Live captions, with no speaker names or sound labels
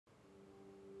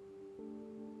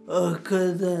o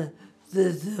kadar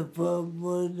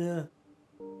yapamadım.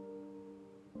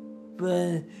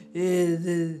 Ben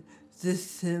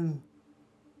yedirdim.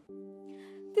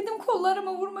 Dedim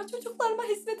kollarıma vurma, çocuklarıma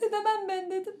hizmet edemem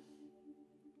ben dedim.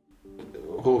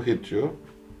 Who hit you?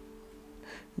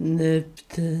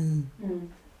 Neptün.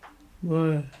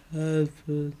 What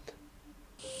happened?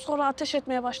 Sonra ateş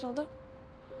etmeye başladı.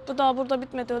 Bu daha burada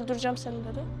bitmedi, öldüreceğim seni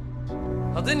dedi.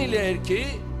 Kadın ile erkeği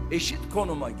eşit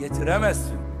konuma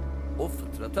getiremezsin. O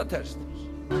fıtrata terstir.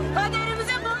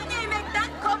 Kaderimize boyun eğmekten,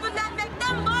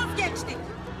 kabullenmekten vazgeçtik.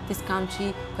 This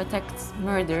country protects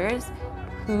murderers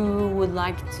who would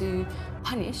like to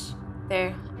punish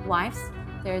their wives,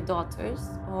 their daughters,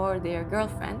 or their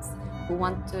girlfriends who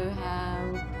want to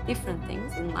have different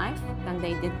things in life than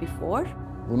they did before.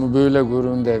 Bunu böyle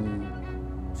görünce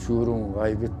şuurumu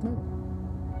kaybetmem.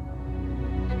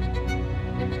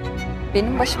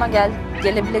 Benim başıma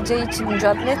gelebileceği için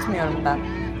mücadele etmiyorum ben.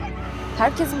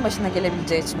 Herkesin başına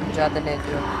gelebileceği için mücadele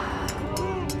ediyorum.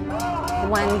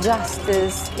 When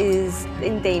justice is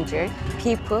in danger,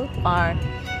 people are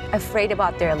afraid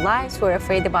about their lives, who are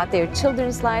afraid about their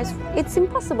children's lives. It's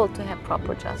impossible to have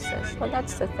proper justice. So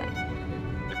that's the thing.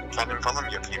 Kendim falan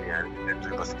yapayım yani.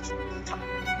 Duymasın.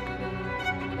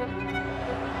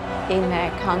 In a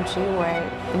country where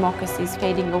democracy is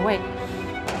fading away,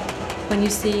 when you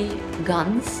see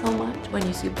guns so much, when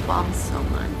you see bombs so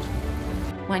much,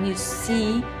 when you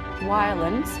see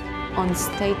violence on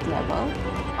state level,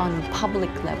 on public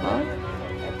level,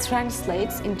 it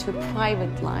translates into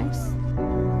private lives.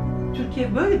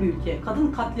 Türkiye böyle bir ülke.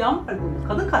 Kadın katliamı var burada.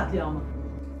 Kadın katliamı.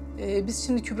 Biz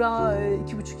şimdi Kübra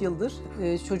 2,5 yıldır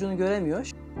çocuğunu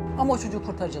göremiyor. Ama o çocuğu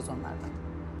kurtaracağız onlardan.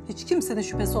 Hiç kimsenin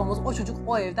şüphesi olmaz. O çocuk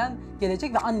o evden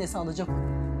gelecek ve annesi alacak onu.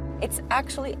 It's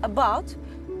actually about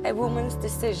a woman's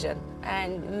decision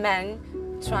and men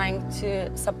trying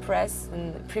to suppress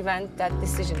and prevent that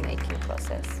decision-making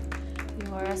process.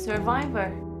 You are a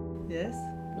survivor. Yes.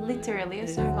 Literally a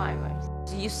survivor.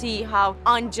 You see how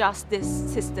unjust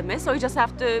this system is, so you just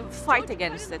have to fight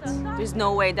against it. There's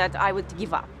no way that I would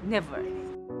give up. Never.